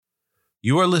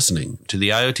You are listening to the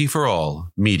IoT For All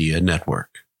Media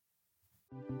Network.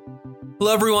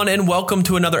 Hello, everyone, and welcome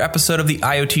to another episode of the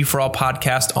IoT For All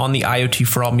podcast on the IoT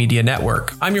For All Media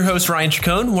Network. I'm your host, Ryan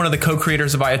Chacon, one of the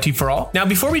co-creators of IoT For All. Now,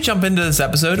 before we jump into this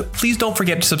episode, please don't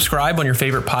forget to subscribe on your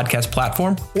favorite podcast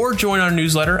platform or join our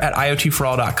newsletter at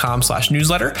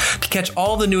iotforall.com/newsletter to catch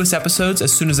all the newest episodes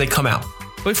as soon as they come out.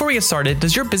 But before we get started,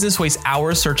 does your business waste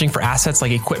hours searching for assets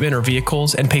like equipment or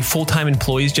vehicles and pay full-time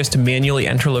employees just to manually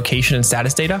enter location and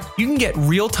status data? You can get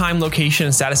real-time location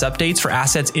and status updates for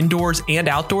assets indoors and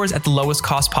outdoors at the lowest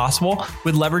cost possible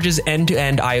with Leverage's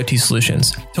end-to-end IoT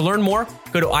solutions. To learn more,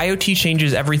 go to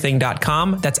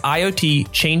iotchangeseverything.com. That's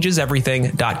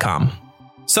iotchangeseverything.com.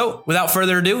 So, without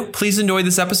further ado, please enjoy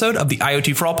this episode of the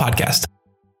IoT For All podcast.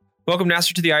 Welcome,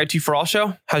 Nasser, to the IoT For All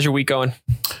show. How's your week going?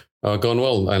 Going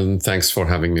well, and thanks for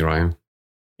having me, Ryan.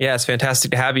 Yeah, it's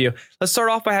fantastic to have you. Let's start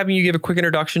off by having you give a quick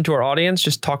introduction to our audience.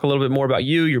 Just talk a little bit more about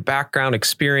you, your background,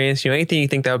 experience, anything you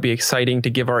think that would be exciting to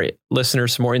give our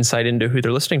listeners some more insight into who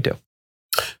they're listening to.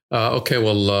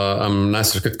 I'm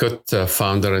Nasser Kutkut,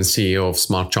 founder and CEO of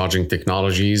Smart Charging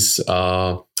Technologies.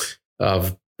 I've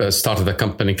started the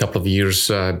company a couple of years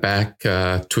back,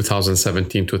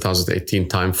 2017, 2018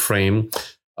 timeframe.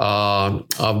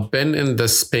 I've been in the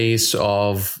space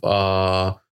of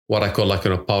what I call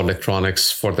power electronics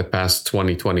for the past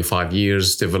 20, 25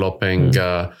 years, developing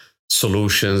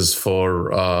solutions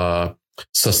for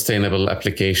sustainable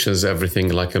applications, everything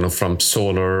from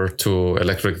solar to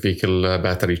electric vehicle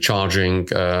battery charging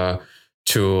to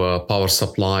power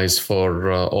supplies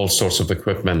for all sorts of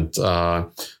equipment.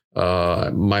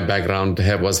 My background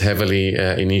was heavily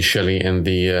initially in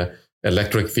the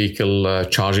electric vehicle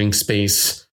charging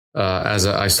space. As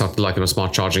I started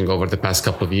smart charging over the past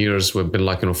couple of years, we've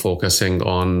been focusing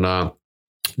on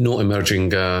new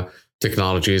emerging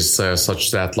technologies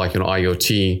such that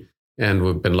IoT, and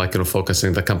we've been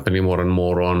focusing the company more and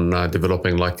more on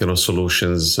developing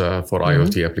solutions for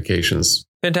IoT applications.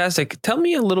 Fantastic. Tell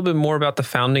me a little bit more about the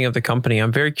founding of the company.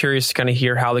 I'm very curious to kind of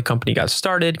hear how the company got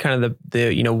started, kind of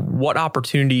the what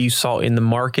opportunity you saw in the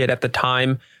market at the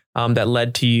time that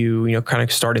led to you kind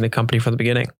of starting the company from the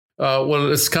beginning.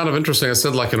 Well, it's kind of interesting. I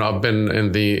said, I've been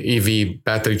in the EV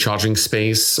battery charging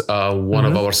space. One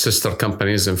of our sister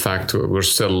companies, in fact, I'm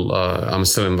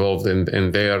still involved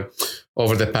in there.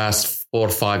 Over the past 4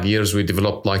 or 5 years, we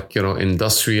developed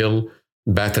industrial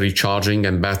battery charging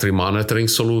and battery monitoring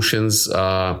solutions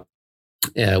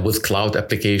with cloud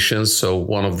applications. So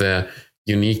one of the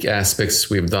unique aspects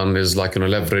we've done is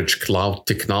leverage cloud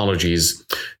technologies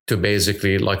to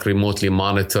basically remotely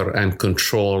monitor and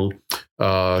control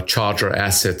charger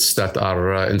assets that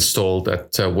are installed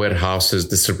at warehouses,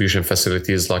 distribution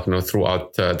facilities,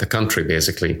 throughout the country,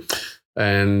 basically.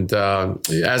 And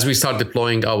as we start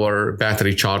deploying our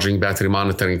battery charging, battery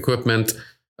monitoring equipment,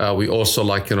 we also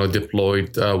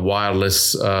deployed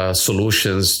wireless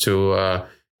solutions to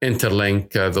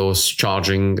interlink those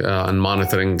charging and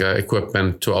monitoring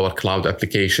equipment to our cloud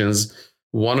applications.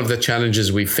 One of the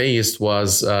challenges we faced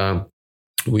was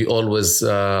we always,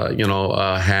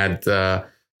 had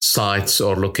sites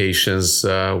or locations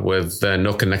with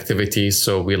no connectivity.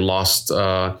 So we lost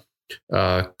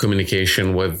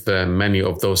communication with many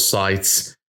of those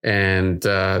sites. And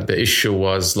the issue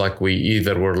was we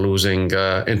either were losing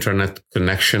internet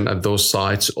connection at those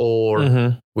sites,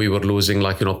 or we were losing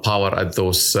power at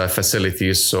those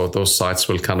facilities. So those sites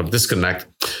will kind of disconnect.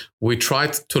 We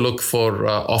tried to look for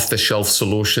off-the-shelf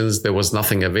solutions. There was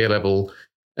nothing available.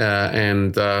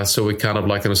 So we kind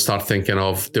of start thinking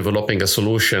of developing a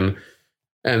solution.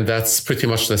 And that's pretty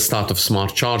much the start of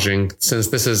smart charging. Since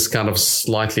this is kind of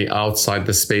slightly outside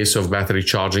the space of battery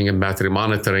charging and battery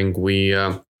monitoring, we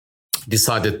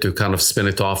decided to kind of spin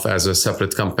it off as a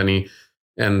separate company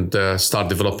and start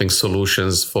developing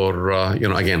solutions for,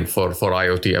 for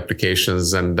IoT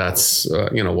applications. And that's,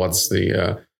 what's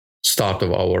the start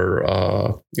of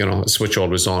our, switch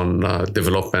always on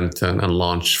development and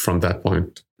launch from that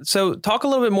point. So talk a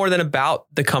little bit more then about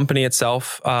the company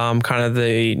itself.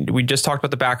 We just talked about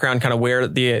the background, kind of where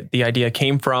the idea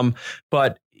came from,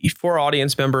 but for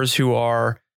audience members who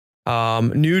are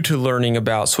new to learning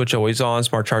about Switch Always On,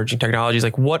 smart charging technologies,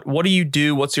 what do you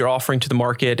do? What's your offering to the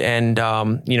market? And,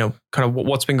 kind of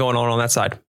what's been going on that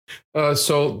side?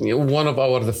 So the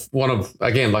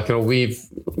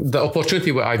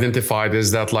opportunity we identified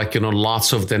is that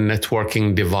lots of the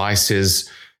networking devices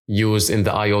used in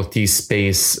the IoT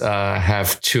space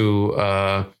have two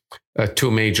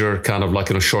major kind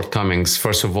of shortcomings.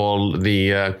 First of all,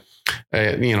 they're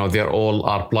all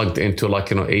are plugged into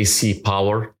AC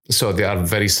power, so they are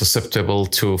very susceptible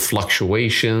to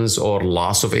fluctuations or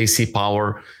loss of AC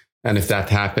power. And if that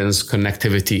happens,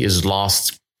 connectivity is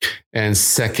lost. And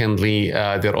secondly,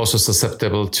 they're also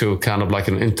susceptible to kind of like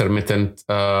an intermittent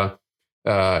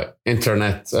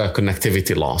internet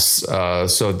connectivity loss.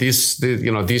 So these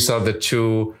are the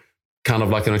two kind of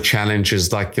like challenges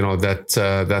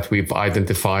that we've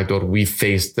identified or we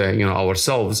faced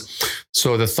ourselves.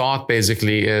 So the thought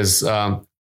basically is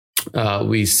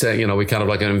we say we kind of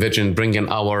like envision bringing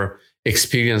our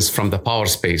experience from the power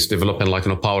space, developing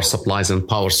power supplies and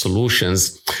power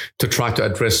solutions to try to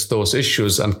address those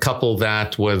issues, and couple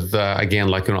that with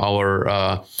again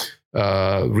our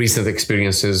recent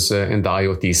experiences in the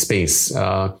IoT space.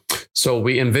 So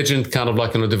we envisioned kind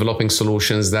of developing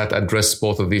solutions that address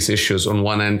both of these issues. On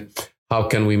one end, how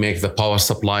can we make the power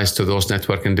supplies to those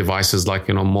networking devices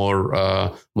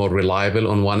more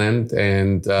reliable on one end,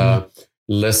 and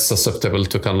less susceptible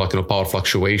to kind of power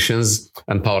fluctuations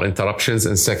and power interruptions?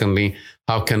 And secondly,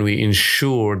 how can we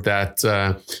ensure that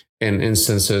in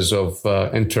instances of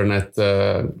internet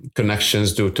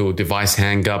connections due to device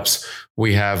hangups,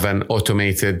 we have an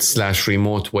automated /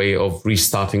 remote way of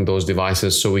restarting those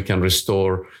devices so we can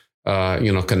restore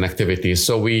connectivity.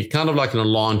 So we kind of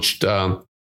launched a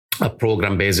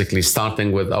program basically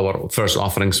starting with our first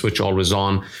offering, Switch Always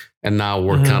On, and now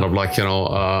we're kind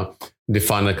of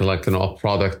defining a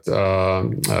product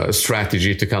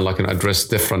strategy to kind of address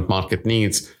different market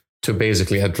needs to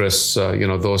basically address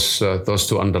those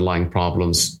two underlying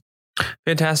problems.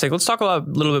 Fantastic. Let's talk a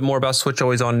little bit more about Switch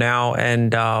Always On now,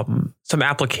 and some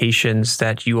applications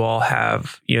that you all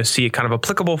have see it kind of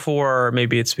applicable for, or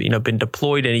maybe it's been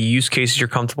deployed, any use cases you're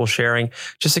comfortable sharing,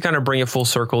 just to kind of bring it full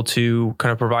circle to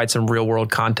kind of provide some real world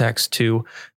context to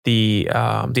the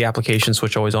application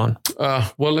Switch Always On.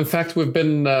 Well, in fact, we've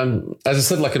been, as I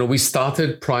said, we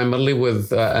started primarily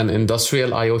with an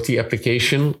industrial IoT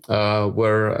application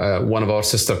where one of our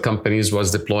sister companies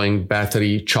was deploying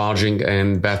battery charging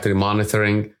and battery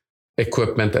monitoring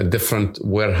equipment at different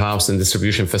warehouse and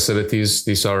distribution facilities.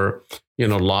 These are,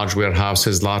 large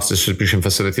warehouses, large distribution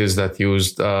facilities that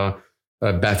used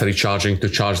battery charging to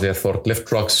charge their forklift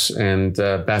trucks, and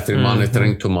battery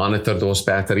monitoring to monitor those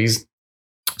batteries.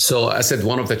 So I said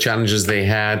one of the challenges they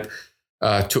had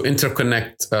to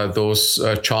interconnect those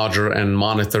charger and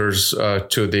monitors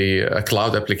to the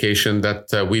cloud application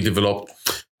that we developed.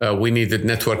 We needed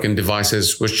networking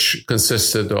devices, which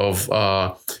consisted of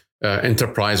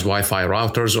enterprise Wi-Fi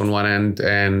routers on one end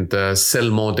and cell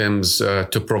modems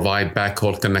to provide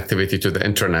backhaul connectivity to the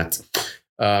internet.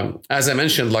 As I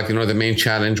mentioned, the main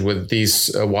challenge with these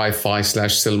Wi-Fi /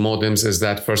 cell modems is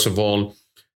that, first of all,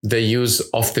 they use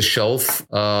off-the-shelf,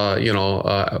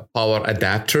 power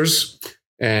adapters.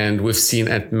 And we've seen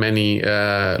at many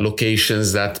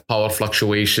locations that power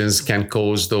fluctuations can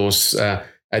cause those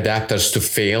adapters to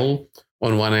fail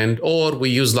on one end, or we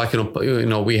use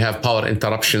we have power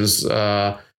interruptions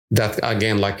that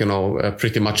again,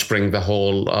 pretty much bring the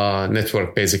whole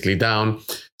network basically down.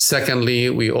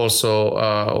 Secondly, we also,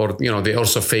 they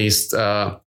also faced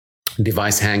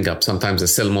device hang up. Sometimes the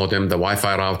cell modem, the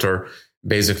Wi-Fi router,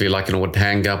 basically would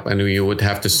hang up, and you would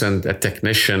have to send a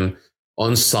technician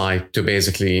on site to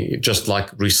basically just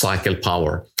recycle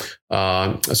power.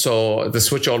 So the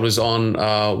Switch Always On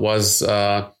was,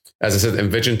 as I said,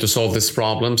 envisioned to solve this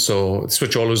problem. So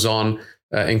Switch Always On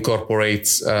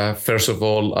incorporates, first of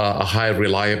all, a high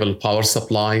reliable power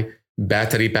supply,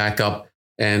 battery backup,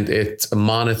 and it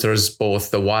monitors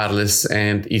both the wireless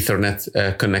and Ethernet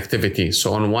connectivity.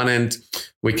 So on one end,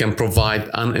 we can provide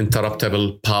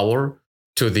uninterruptible power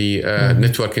to the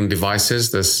networking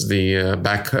devices, the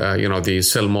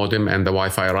cell modem and the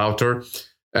Wi-Fi router.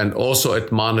 And also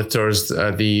it monitors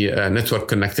the network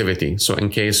connectivity. So in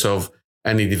case of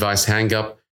any device hang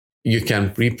up, you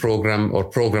can reprogram or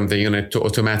program the unit to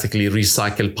automatically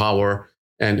recycle power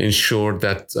and ensure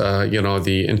that,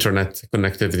 the internet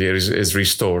connectivity is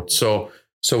restored. So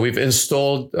we've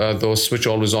installed those Switch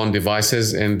Always On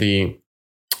devices in the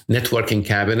networking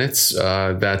cabinets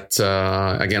that,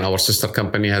 again, our sister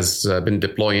company has been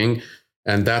deploying.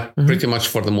 And that pretty much,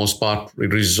 for the most part,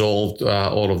 resolved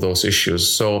all of those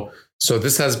issues. So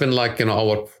this has been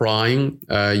our prime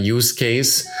use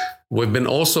case. We've been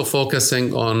also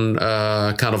focusing on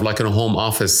kind of home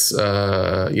office,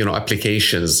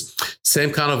 applications.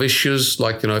 Same kind of issues,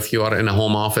 if you are in a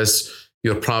home office,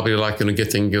 you're probably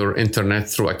getting your internet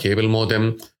through a cable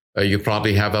modem. You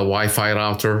probably have a Wi-Fi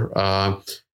router.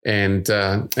 And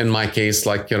in my case,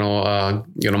 my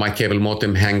cable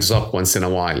modem hangs up once in a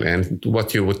while. And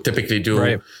what you would typically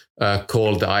do,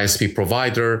 call the ISP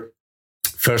provider.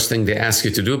 First thing they ask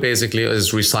you to do basically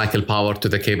is recycle power to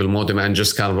the cable modem and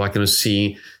just kind of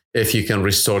see if you can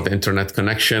restore the internet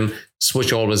connection.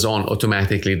 Switch always on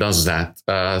automatically does that.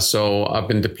 So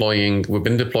we've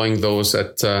been deploying those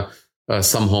at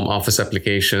some home office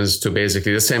applications to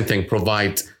basically the same thing,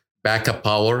 provide backup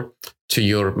power to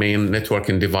your main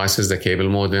networking devices, the cable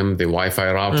modem, the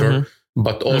Wi-Fi router,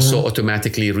 but also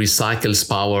automatically recycles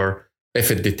power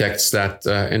if it detects that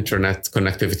internet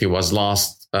connectivity was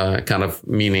lost, kind of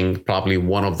meaning probably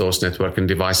one of those networking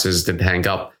devices did hang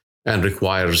up and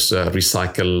requires to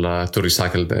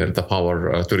recycle the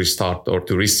power to restart or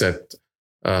to reset,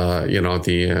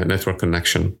 the network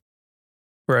connection.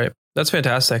 Right. That's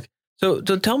fantastic. So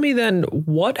tell me then,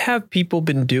 what have people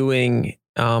been doing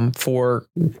for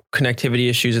connectivity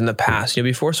issues in the past?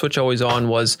 Before Switch Always On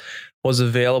was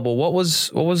available, what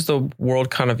was the world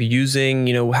kind of using?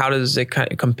 How does it kind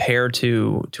of compare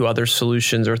to other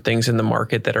solutions or things in the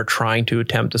market that are trying to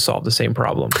attempt to solve the same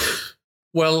problem?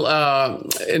 Well,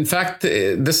 in fact,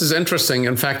 this is interesting.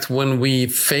 In fact, when we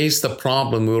faced the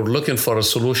problem, we were looking for a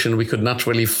solution. We could not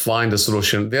really find a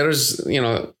solution. There's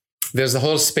the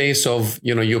whole space of,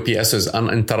 UPSs,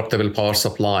 uninterruptible power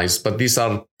supplies, but these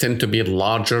tend to be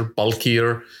larger,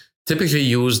 bulkier, typically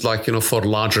used for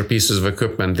larger pieces of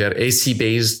equipment. They're AC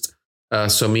based.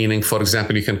 So meaning, for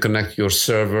example, you can connect your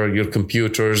server, your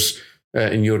computers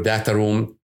in your data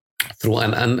room through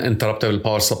an uninterruptible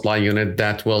power supply unit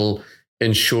that will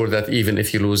ensure that even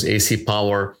if you lose AC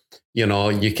power,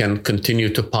 you can continue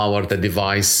to power the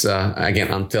device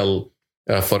again until,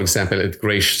 for example, it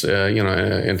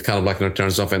in kind of in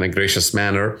terms of in a gracious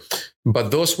manner. But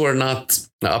those were not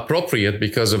appropriate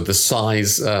because of the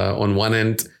size on one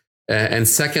end. And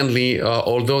secondly,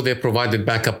 although they provided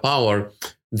backup power,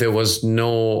 there was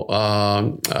no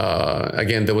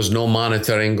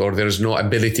monitoring, or there's no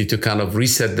ability to kind of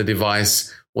reset the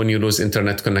device when you lose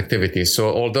internet connectivity. So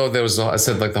although there was, I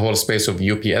said, the whole space of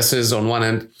UPSs on one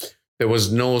end, there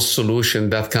was no solution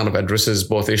that kind of addresses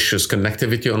both issues,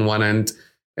 connectivity on one end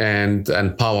and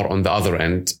power on the other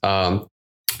end.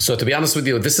 So to be honest with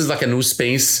you, this is a new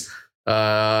space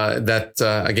that,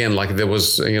 there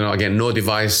was, no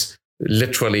device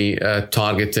literally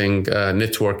targeting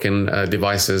networking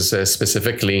devices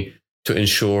specifically to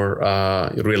ensure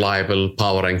reliable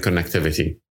power and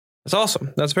connectivity. That's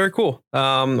awesome. That's very cool.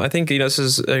 I think this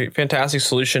is a fantastic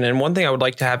solution. And one thing I would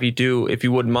like to have you do, if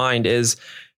you wouldn't mind, is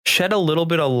shed a little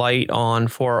bit of light on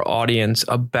for our audience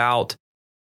about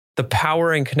the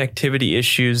power and connectivity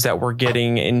issues that we're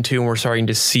getting into and we're starting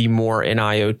to see more in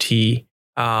IoT.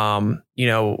 Kind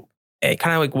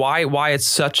of why it's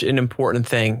such an important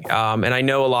thing. And I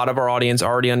know a lot of our audience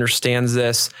already understands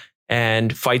this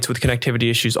and fights with connectivity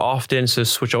issues often. So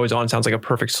Switch Always On sounds like a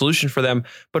perfect solution for them.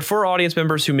 But for audience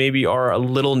members who maybe are a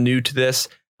little new to this,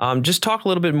 just talk a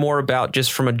little bit more about,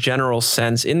 just from a general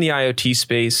sense in the IoT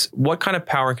space, what kind of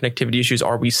power and connectivity issues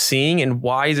are we seeing, and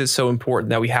why is it so important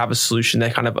that we have a solution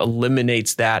that kind of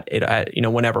eliminates that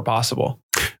whenever possible?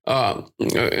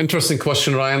 Interesting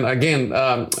question, Ryan. Again,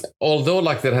 although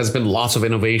there has been lots of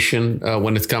innovation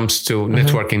when it comes to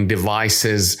networking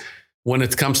devices, when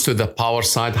it comes to the power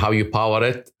side, how you power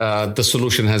it, the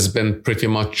solution has been pretty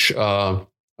much,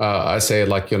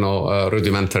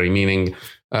 rudimentary, meaning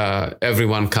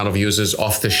everyone kind of uses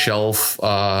off-the-shelf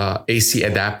AC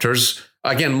adapters.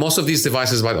 Again, most of these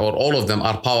devices, or all of them,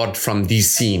 are powered from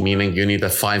DC, meaning you need a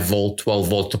 5 volt, 12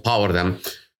 volt to power them.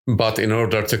 But in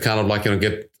order to kind of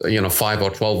get 5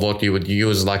 or 12 volt, you would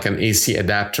use an AC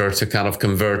adapter to kind of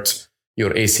convert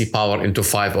your AC power into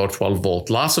 5 or 12 volt.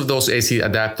 Lots of those AC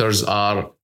adapters are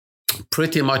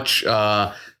pretty much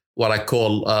what I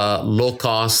call low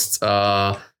cost.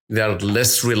 They're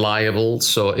less reliable.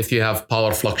 So if you have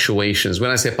power fluctuations,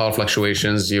 when I say power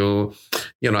fluctuations,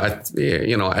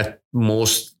 at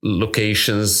most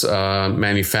locations,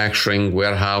 manufacturing,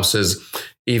 warehouses,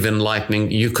 even lighting,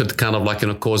 you could kind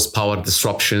of cause power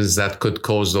disruptions that could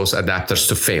cause those adapters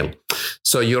to fail.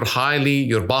 So your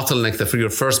bottleneck, your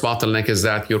first bottleneck is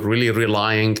that you're really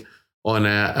relying on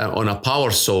a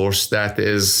power source that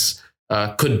is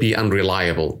could be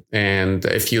unreliable. And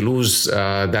if you lose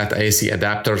that AC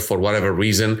adapter for whatever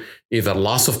reason, either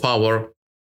loss of power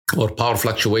or power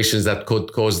fluctuations that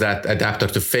could cause that adapter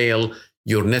to fail,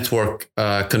 your network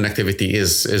connectivity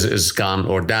is gone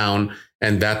or down.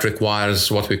 And that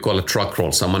requires what we call a truck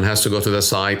roll. Someone has to go to the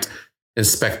site,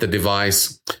 inspect the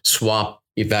device, swap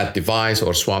that device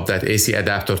or swap that AC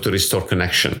adapter to restore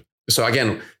connection. So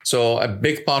again, a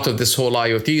big part of this whole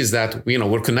IoT is that,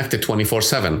 we're connected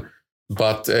 24/7.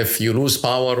 But if you lose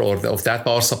power or if that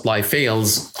power supply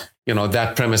fails,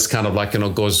 that premise kind of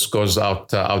goes out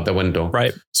the window.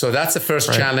 Right. So that's the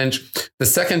first challenge. The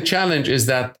second challenge is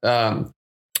that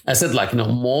I said, like,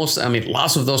 lots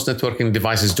of those networking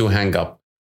devices do hang up.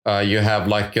 You have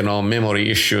memory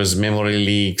issues, memory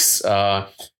leaks.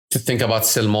 To think about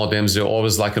cell modems, they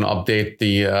always update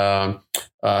the,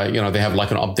 they have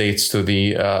updates to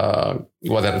the,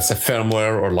 whether it's a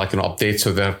firmware or updates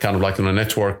to their kind of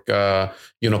network,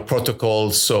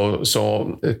 protocols.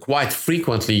 So quite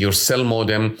frequently your cell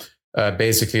modem,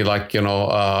 basically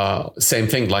same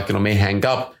thing, may hang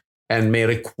up and may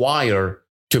require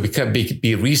to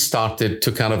be restarted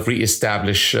to kind of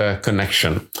reestablish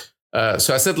connection.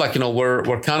 So I said,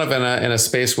 we're kind of in a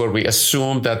space where we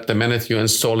assume that the minute you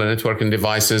install a networking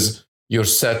devices, you're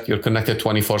set, you're connected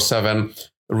 24/7.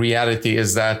 Reality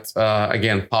is that,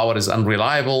 again, power is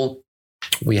unreliable.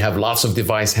 We have lots of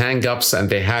device hangups and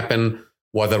they happen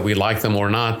whether we like them or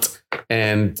not.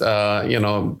 And,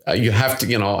 you have to,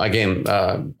 again,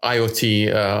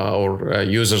 IoT or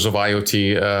users of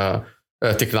IoT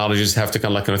technologies have to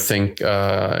kind of think,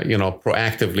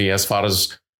 proactively as far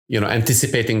as,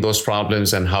 anticipating those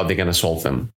problems and how they're going to solve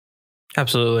them.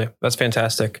 Absolutely. That's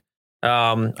fantastic.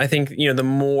 I think, the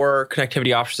more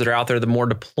connectivity options that are out there, the more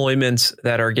deployments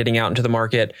that are getting out into the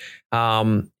market.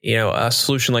 A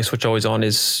solution like Switch Always On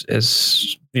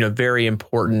is very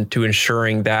important to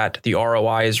ensuring that the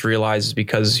ROI is realized,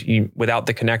 because without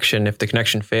the connection, if the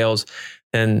connection fails,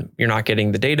 then you're not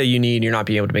getting the data you need, you're not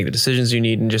being able to make the decisions you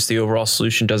need, and just the overall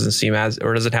solution doesn't have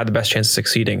the best chance of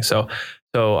succeeding. So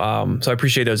I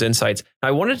appreciate those insights.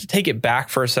 I wanted to take it back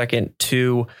for a second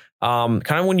to kind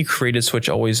of when you created Switch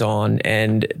Always On,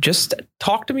 and just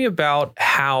talk to me about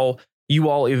how you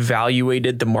all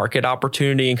evaluated the market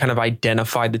opportunity and kind of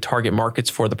identified the target markets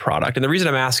for the product. And the reason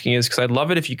I'm asking is because I'd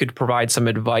love it if you could provide some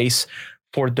advice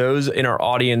for those in our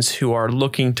audience who are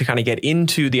looking to kind of get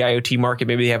into the IoT market.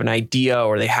 Maybe they have an idea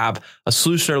or they have a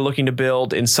solution they're looking to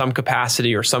build in some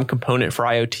capacity or some component for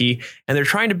IoT, and they're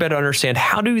trying to better understand,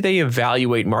 how do they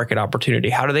evaluate market opportunity?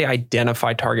 How do they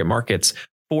identify target markets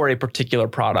for a particular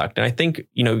product? And I think,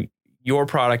 your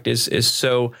product is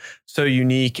so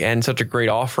unique and such a great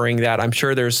offering that I'm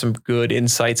sure there's some good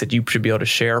insights that you should be able to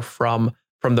share from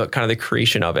the kind of the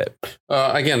creation of it.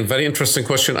 Again, very interesting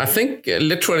question. I think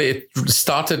literally it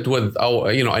started with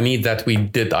a need that we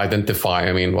did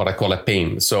identify. What I call a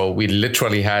pain. So we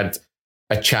literally had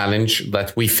a challenge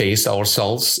that we faced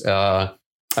ourselves. I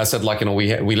said,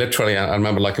 we literally, I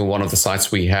remember one of the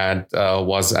sites we had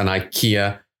was an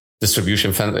IKEA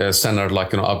distribution center,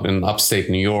 up in upstate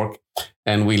New York.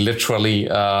 And we literally,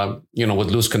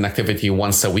 would lose connectivity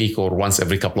once a week or once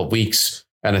every couple of weeks.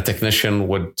 And a technician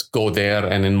would go there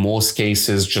and in most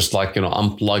cases, just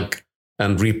unplug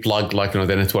and replug,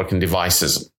 the networking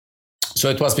devices. So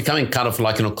it was becoming kind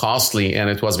of costly, and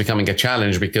it was becoming a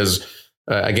challenge because,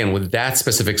 again, with that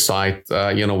specific site,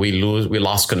 we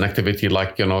lost connectivity,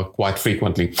 quite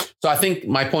frequently. So I think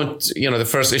my point, the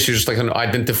first issue is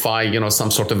identify, some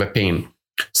sort of a pain,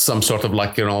 some sort of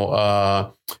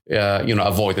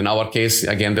avoid. In our case,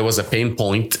 again, there was a pain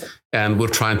point, and we're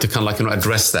trying to kind of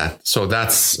address that. So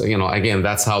that's, again,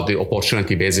 that's how the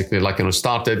opportunity basically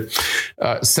started.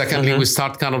 Secondly, we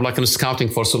start kind of scouting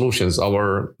for solutions.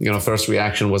 Our, first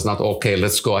reaction was not, okay,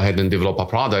 let's go ahead and develop a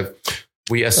product.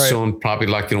 We assumed probably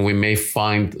we may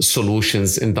find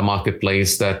solutions in the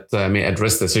marketplace that may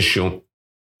address this issue.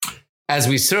 As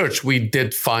we searched, we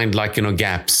did find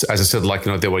gaps. As I said,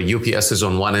 there were UPSs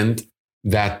on one end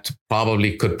that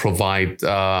probably could provide,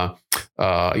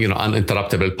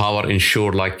 uninterruptible power,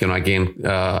 ensure again,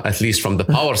 at least from the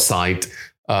power side,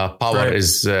 power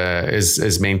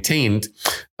is maintained.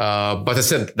 But I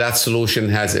said that solution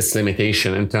has its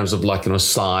limitation in terms of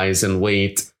size and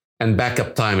weight and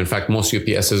backup time. In fact, most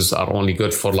UPSs are only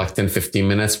good for 10-15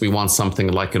 minutes. We want something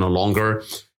longer.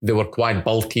 They were quite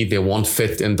bulky. They won't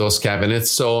fit in those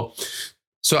cabinets. So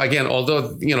again,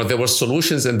 although, there were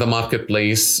solutions in the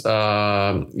marketplace,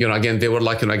 again, there were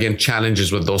again,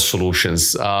 challenges with those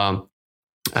solutions.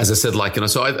 As I said,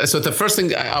 so the first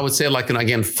thing I would say,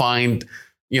 again, find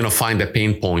a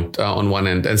pain point on one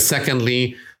end. And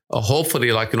secondly,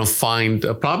 hopefully, find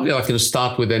probably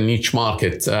start with a niche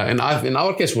market. And in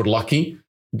our case, we're lucky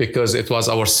because it was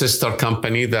our sister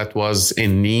company that was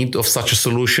in need of such a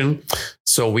solution.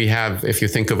 So we have, if you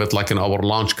think of it, our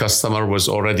launch customer was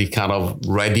already kind of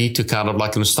ready to kind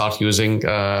of start using,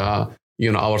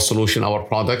 our solution, our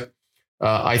product.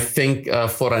 I think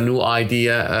for a new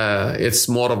idea, it's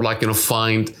more of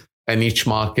find a niche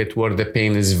market where the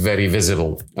pain is very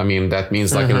visible. That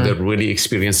means they're really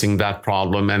experiencing that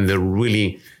problem and they're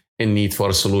really in need for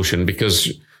a solution,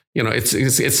 because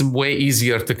it's way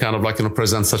easier to kind of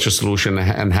present such a solution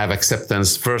and have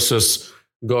acceptance versus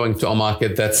going to a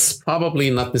market that's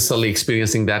probably not necessarily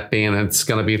experiencing that pain, and it's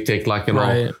going to take like,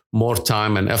 more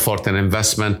time and effort and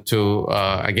investment to,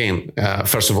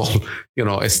 first of all,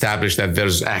 establish that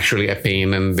there's actually a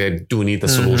pain and they do need a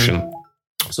solution.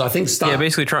 So I think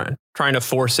basically trying to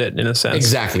force it in a sense.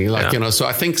 Exactly. So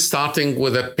I think starting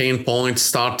with a pain point,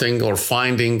 or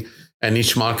finding a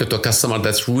niche market or customer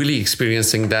that's really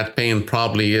experiencing that pain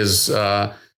probably is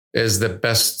the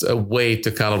best way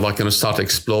to kind of start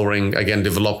exploring, again,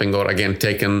 developing, or again,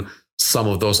 taking some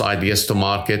of those ideas to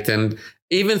market. And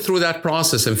even through that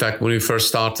process, in fact, when we first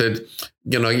started,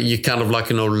 you kind of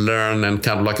learn and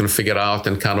kind of figure out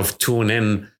and kind of tune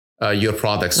in your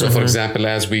products. So for example,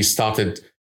 as we started,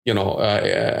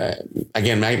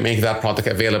 again, make that product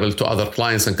available to other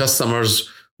clients and customers,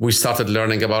 we started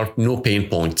learning about new pain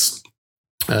points.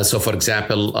 So, for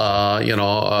example,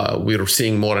 we're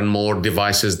seeing more and more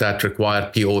devices that require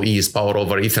PoEs, power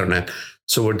over Ethernet.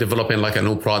 So we're developing like a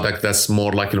new product that's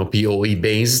more like, PoE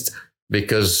based,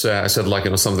 because I said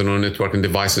some of the new networking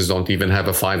devices don't even have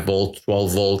a 5 volt,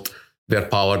 12 volt. They're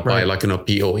powered by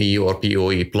PoE or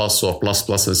PoE plus or plus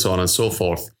plus and so on and so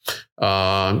forth.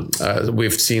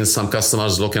 We've seen some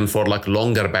customers looking for like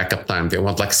longer backup time. They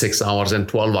want like 6 hours and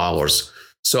 12 hours.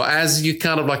 So as you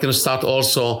kind of start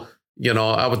also,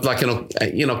 I would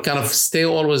kind of stay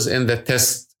always in the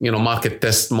test, market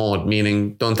test mode,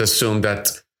 meaning don't assume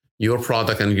that your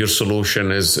product and your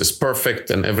solution is perfect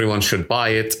and everyone should buy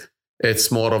it.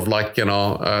 It's more of like,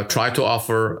 try to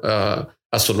offer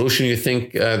a solution you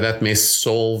think that may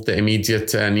solve the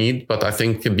immediate need. But I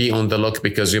think be on the look,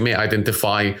 because you may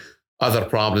identify other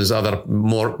problems, other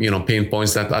more, pain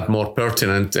points that are more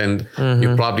pertinent. And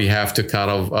you probably have to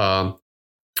kind of,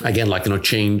 again,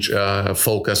 change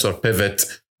focus or pivot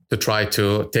to try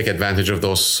to take advantage of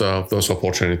those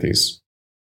opportunities.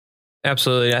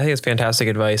 Absolutely. I think it's fantastic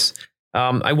advice.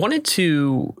 I wanted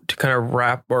to kind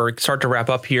of start to wrap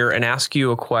up here and ask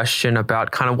you a question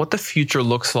about kind of what the future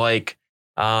looks like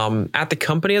at the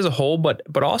company as a whole,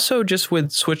 but also just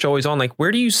with Switch Always On. Like,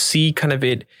 where do you see kind of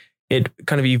it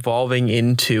kind of evolving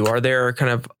into? Are there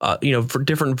kind of, for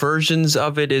different versions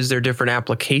of it? Is there different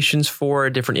applications for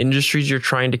it, different industries you're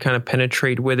trying to kind of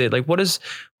penetrate with it? Like, what is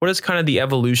kind of the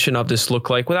evolution of this look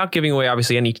like, without giving away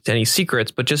obviously any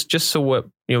secrets, but just so what,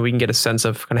 we can get a sense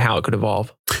of kind of how it could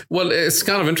evolve? Well, it's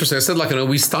kind of interesting. I said,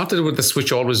 we started with the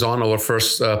Switch Always On, our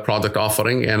first product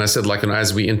offering. And I said,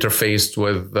 as we interfaced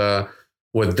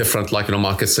with different,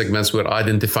 market segments, we're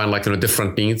identifying,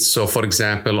 different needs. So for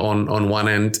example, on one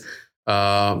end,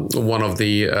 one of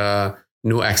the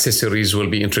new accessories we'll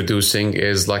be introducing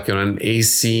is an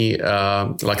AC,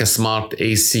 a smart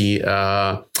AC,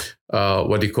 plug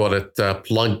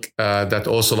that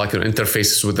also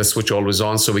interfaces with the Switch Always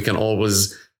On, so we can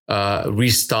always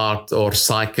restart or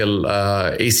cycle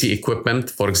AC equipment,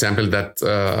 for example, that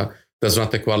does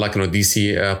not require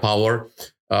DC power.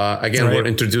 We're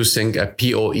introducing a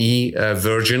PoE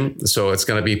version, so it's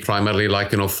going to be primarily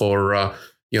for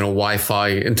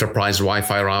Wi-Fi, enterprise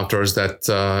Wi-Fi routers that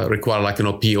require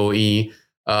PoE.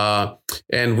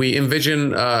 And we envision,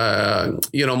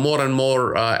 more and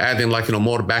more adding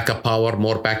more backup power,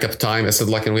 more backup time. I said,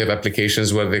 we have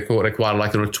applications where they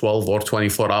require 12 or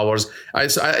 24 hours.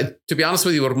 To be honest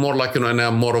with you, we're more in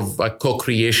a more of a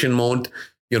co-creation mode.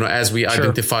 As we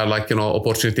identify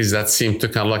opportunities that seem to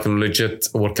kind of legit,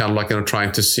 we're kind of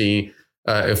trying to see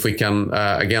if we can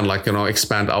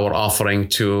expand our offering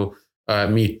to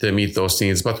meet those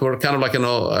needs. But we're kind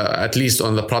of at least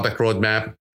on the product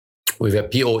roadmap, we have a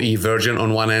PoE version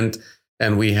on one end,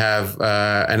 and we have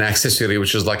an accessory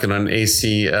which is an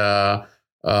AC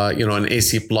an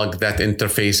AC plug that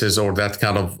interfaces or that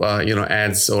kind of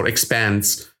adds or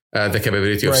expands the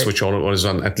capability of Switch Always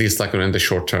On, at least in the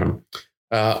short term.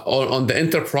 On the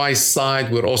enterprise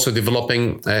side, we're also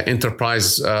developing an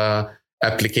enterprise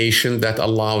application that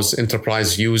allows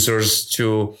enterprise users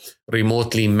to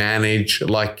remotely manage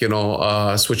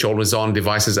Switch Always On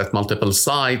devices at multiple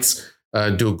sites,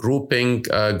 do grouping,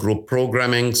 group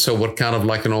programming. So we're kind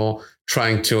of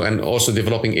trying to, and also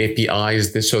developing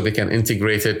APIs so they can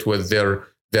integrate it with their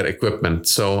equipment.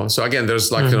 So again, there's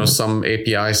some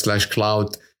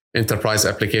API/cloud enterprise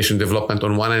application development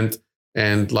on one end.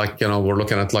 And we're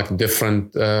looking at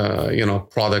different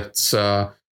products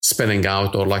spinning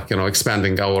out or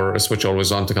expanding our Switch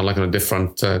Always On to kind of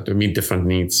different to meet different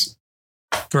needs.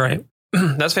 Right.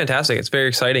 That's fantastic. It's very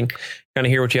exciting. Kind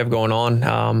of hear what you have going on.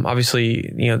 Obviously,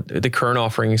 the current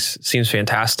offerings seems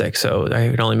fantastic. So I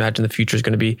can only imagine the future is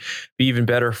going to be even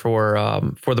better for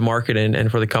the market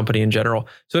and for the company in general.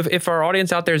 So if our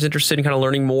audience out there is interested in kind of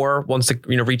learning more, wants to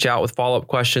reach out with follow-up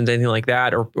questions, anything like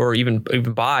that, or even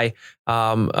buy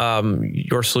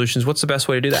your solutions, what's the best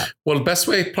way to do that? Well, best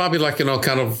way probably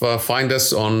find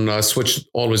us on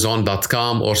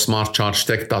switchallwayson.com or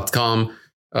smartchargetech.com.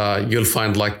 You'll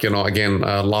find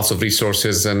lots of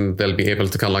resources, and they'll be able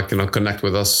to connect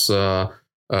with us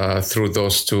through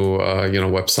those two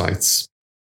websites.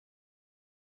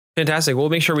 Fantastic. We'll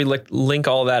make sure we link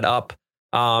all that up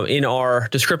in our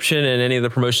description and any of the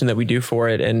promotion that we do for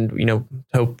it, and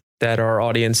hope that our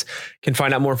audience can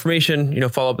find out more information,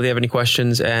 follow up if they have any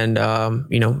questions, and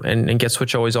and get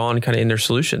Switch Always On kind of in their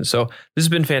solutions. So this has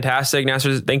been fantastic.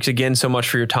 Nasser, thanks again so much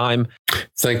for your time.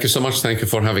 Thank you so much. Thank you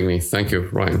for having me. Thank you,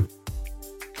 Ryan.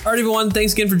 All right, everyone.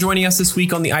 Thanks again for joining us this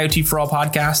week on the IoT For All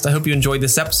podcast. I hope you enjoyed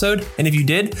this episode. And if you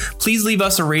did, please leave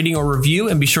us a rating or review,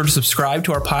 and be sure to subscribe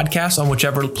to our podcast on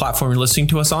whichever platform you're listening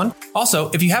to us on.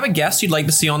 Also, if you have a guest you'd like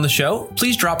to see on the show,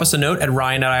 please drop us a note at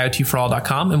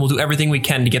ryan@iotforall.com, and we'll do everything we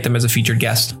can to get them as a featured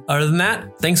guest. Other than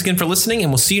that, thanks again for listening,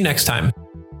 and we'll see you next time.